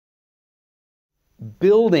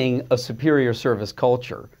building a superior service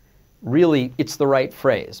culture, really, it's the right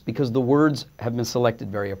phrase because the words have been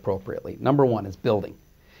selected very appropriately. Number one is building.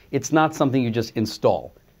 It's not something you just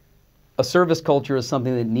install. A service culture is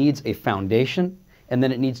something that needs a foundation, and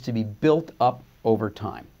then it needs to be built up over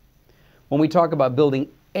time. When we talk about building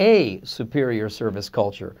a superior service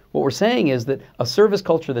culture, what we're saying is that a service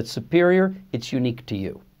culture that's superior, it's unique to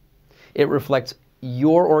you. It reflects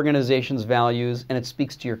your organization's values, and it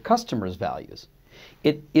speaks to your customers' values.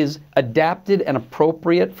 It is adapted and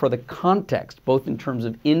appropriate for the context, both in terms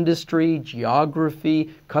of industry,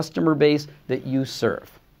 geography, customer base that you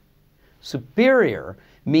serve. Superior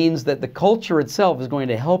means that the culture itself is going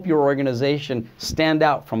to help your organization stand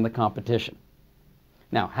out from the competition.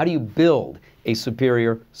 Now, how do you build a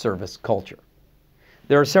superior service culture?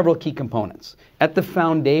 There are several key components. At the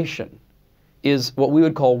foundation is what we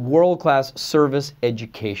would call world-class service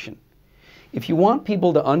education. If you want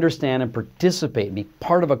people to understand and participate and be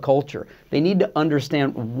part of a culture, they need to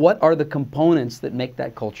understand what are the components that make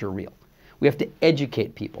that culture real. We have to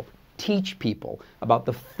educate people, teach people about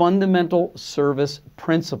the fundamental service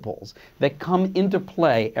principles that come into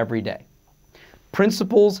play every day.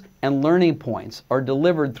 Principles and learning points are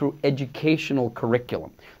delivered through educational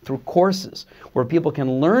curriculum, through courses where people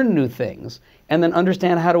can learn new things and then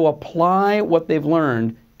understand how to apply what they've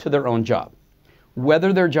learned to their own job.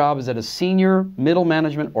 Whether their job is at a senior, middle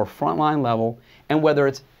management, or frontline level, and whether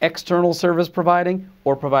it's external service providing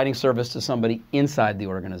or providing service to somebody inside the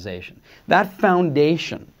organization. That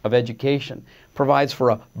foundation of education provides for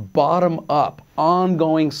a bottom-up,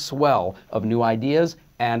 ongoing swell of new ideas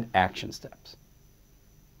and action steps.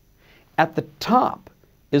 At the top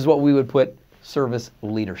is what we would put service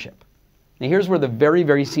leadership. Now here's where the very,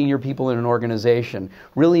 very senior people in an organization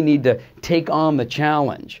really need to take on the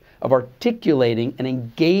challenge of articulating an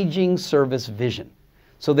engaging service vision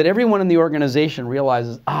so that everyone in the organization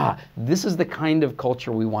realizes, this is the kind of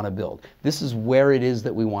culture we want to build. This is where it is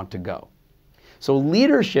that we want to go. So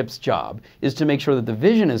leadership's job is to make sure that the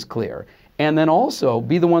vision is clear and then also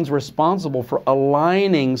be the ones responsible for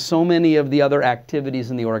aligning so many of the other activities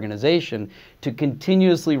in the organization to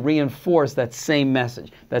continuously reinforce that same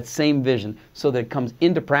message, that same vision, so that it comes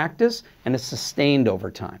into practice and is sustained over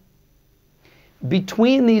time.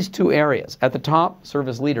 Between these two areas, at the top,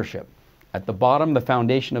 service leadership, at the bottom, the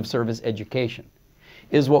foundation of service education,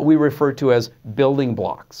 is what we refer to as building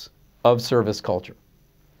blocks of service culture.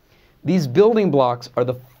 These building blocks are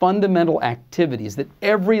the fundamental activities that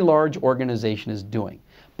every large organization is doing.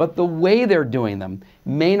 But the way they're doing them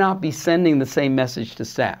may not be sending the same message to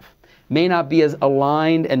staff, may not be as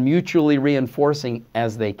aligned and mutually reinforcing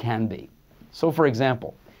as they can be. So for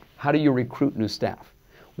example, how do you recruit new staff?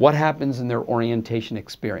 What happens in their orientation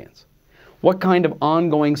experience? What kind of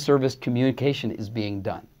ongoing service communication is being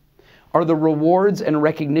done? Are the rewards and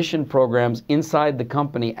recognition programs inside the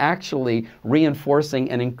company actually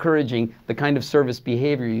reinforcing and encouraging the kind of service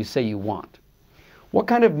behavior you say you want? What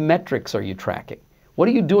kind of metrics are you tracking? What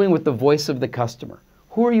are you doing with the voice of the customer?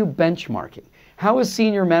 Who are you benchmarking? How is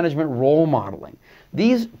senior management role modeling?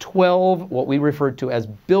 These 12, what we refer to as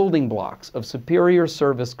building blocks of superior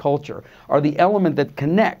service culture, are the element that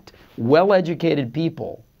connect well-educated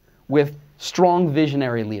people with strong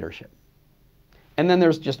visionary leadership. And then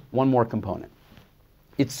there's just one more component.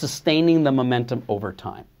 It's sustaining the momentum over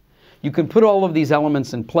time. You can put all of these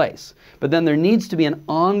elements in place, but then there needs to be an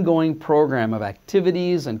ongoing program of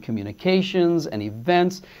activities and communications and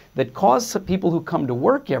events that cause people who come to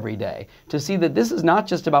work every day to see that this is not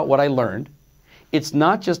just about what I learned. It's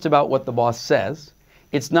not just about what the boss says.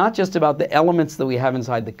 It's not just about the elements that we have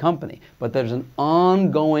inside the company, but there's an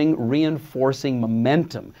ongoing reinforcing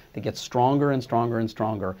momentum that gets stronger and stronger and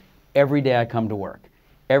stronger every day I come to work.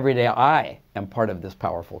 Every day I am part of this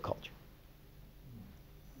powerful culture.